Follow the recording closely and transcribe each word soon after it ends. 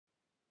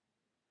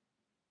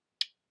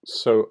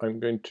So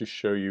I'm going to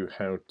show you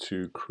how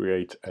to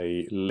create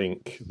a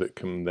link that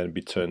can then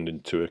be turned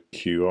into a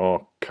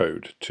QR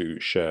code to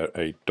share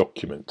a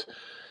document.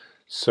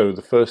 So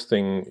the first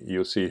thing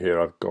you'll see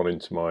here, I've gone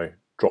into my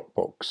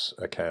Dropbox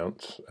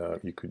account.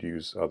 You could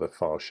use other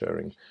file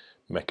sharing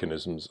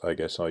mechanisms. I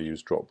guess I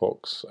use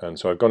Dropbox. And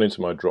so I've gone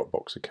into my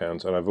Dropbox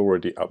account and I've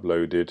already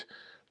uploaded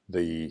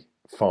the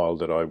file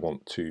that I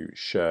want to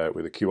share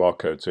with a QR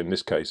code. So in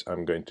this case,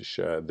 I'm going to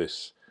share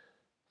this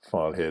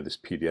file here, this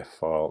PDF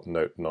file,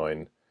 Note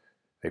 9,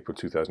 April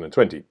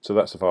 2020. So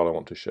that's the file I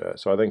want to share.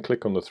 So I then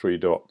click on the three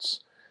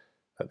dots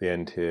at the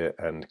end here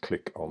and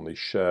click on the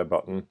share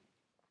button,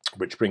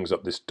 which brings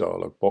up this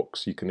dialog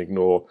box. You can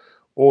ignore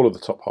all of the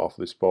top half of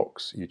this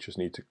box. You just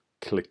need to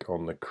click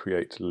on the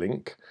create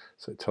link.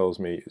 So it tells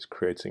me it's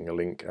creating a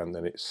link and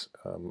then it's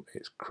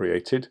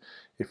created.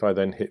 If I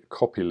then hit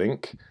copy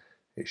link,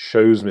 it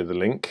shows me the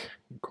link,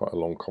 quite a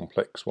long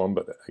complex one,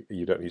 but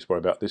you don't need to worry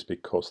about this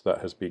because that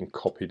has been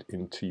copied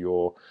into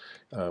your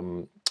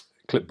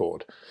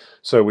clipboard.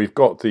 So we've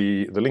got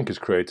the link is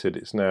created,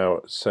 it's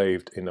now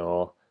saved in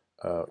our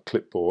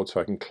clipboard,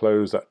 so I can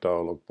close that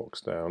dialog box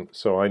down.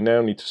 So I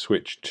now need to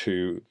switch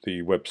to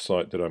the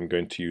website that I'm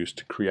going to use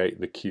to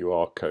create the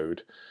QR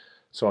code.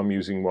 So I'm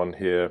using one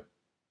here,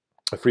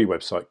 a free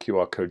website,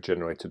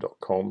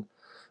 qrcodegenerator.com.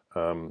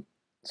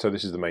 So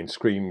this is the main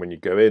screen. When you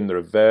go in, there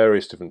are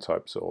various different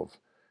types of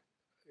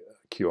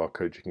QR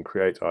codes you can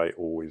create. I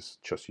always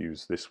just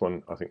use this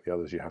one. I think the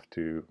others you have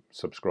to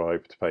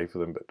subscribe to pay for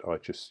them, but I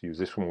just use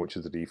this one, which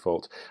is the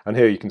default. And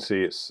here you can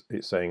see it's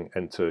saying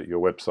enter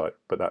your website,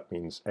 but that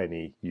means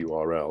any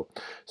URL.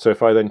 So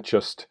if I then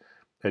just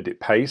edit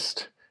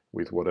paste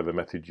with whatever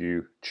method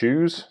you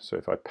choose, so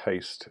if I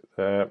paste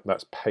there,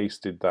 that's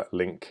pasted that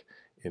link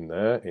in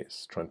there.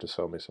 It's trying to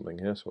sell me something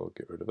here, so I'll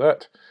get rid of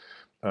that.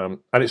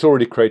 And it's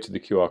already created the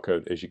QR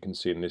code, as you can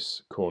see in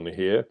this corner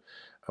here.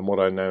 And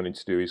what I now need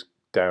to do is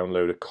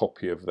download a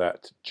copy of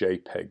that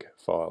JPEG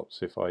file.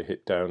 So if I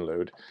hit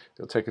download,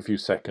 it'll take a few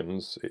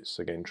seconds. It's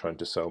again trying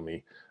to sell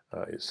me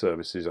its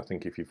services. I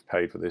think if you've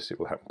paid for this, it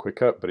will happen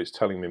quicker, but it's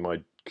telling me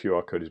my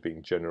QR code is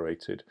being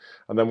generated.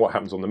 And then what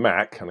happens on the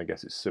Mac, and I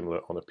guess it's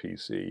similar on a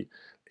PC,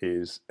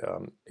 is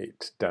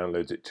it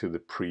downloads it to the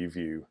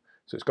preview.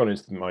 So it's gone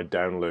into my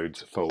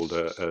downloads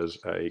folder as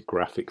a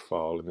graphic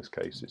file. In this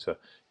case, it's a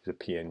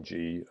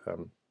PNG.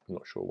 I'm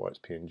not sure why it's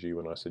PNG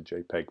when I said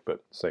JPEG,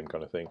 but same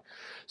kind of thing.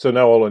 So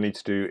now all I need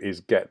to do is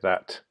get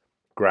that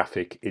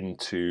graphic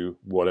into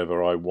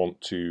whatever I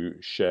want to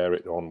share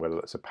it on, whether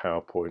that's a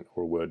PowerPoint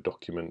or a Word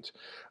document.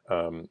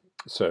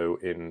 So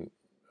in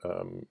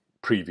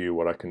preview,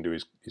 what I can do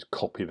is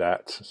copy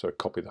that. So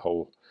copy the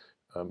whole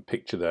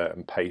picture there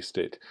and paste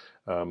it.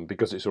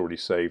 Because it's already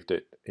saved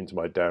it into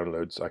my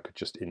downloads, I could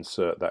just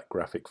insert that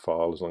graphic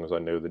file. As long as I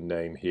know the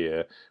name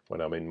here,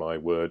 when I'm in my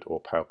Word or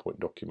PowerPoint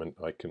document,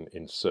 I can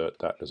insert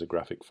that as a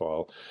graphic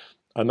file.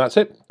 And that's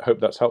it. I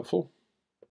hope that's helpful.